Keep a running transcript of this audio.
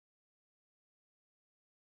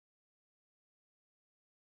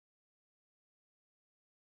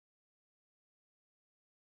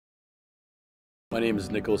My name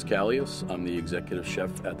is Nicholas Calias. I'm the executive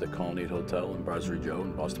chef at the Colonnade Hotel in Brasserie JO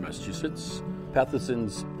in Boston, Massachusetts.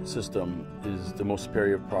 PathoSans system is the most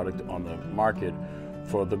superior product on the market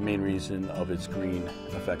for the main reason of its green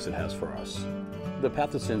effects it has for us. The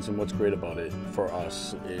PathoSans, and what's great about it for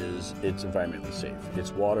us, is it's environmentally safe.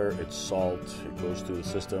 It's water, it's salt, it goes through the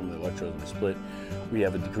system, the electrodes are split. We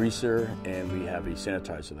have a degreaser and we have a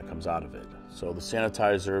sanitizer that comes out of it. So the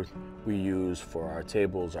sanitizer we use for our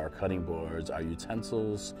tables, our cutting boards, our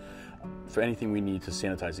utensils, for anything we need to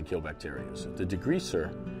sanitize and kill bacteria. The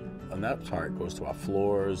degreaser on that part goes to our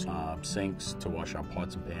floors, sinks to wash our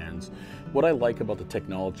pots and pans. What I like about the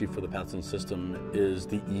technology for the PathoSans system is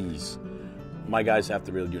the ease. My guys have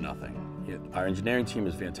to really do nothing. Our engineering team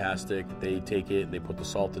is fantastic. They take it, they put the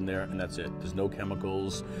salt in there, and that's it. There's no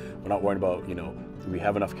chemicals. We're not worried about, do we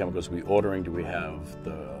have enough chemicals? Are we ordering? Do we have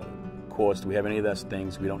the quartz? Do we have any of those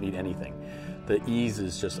things? We don't need anything. The ease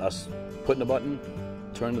is just us putting a button,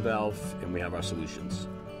 turn the valve, and we have our solutions.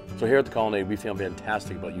 So here at the Colonnade, we feel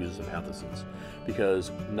fantastic about using the PathoSans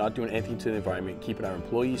because not doing anything to the environment, keeping our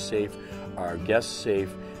employees safe, our guests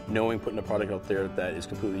safe, knowing putting a product out there that is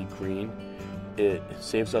completely green. It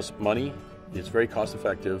saves us money. It's very cost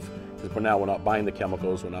effective because now we're not buying the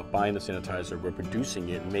chemicals, we're not buying the sanitizer, we're producing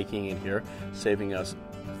it and making it here, saving us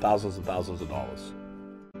thousands and thousands of dollars.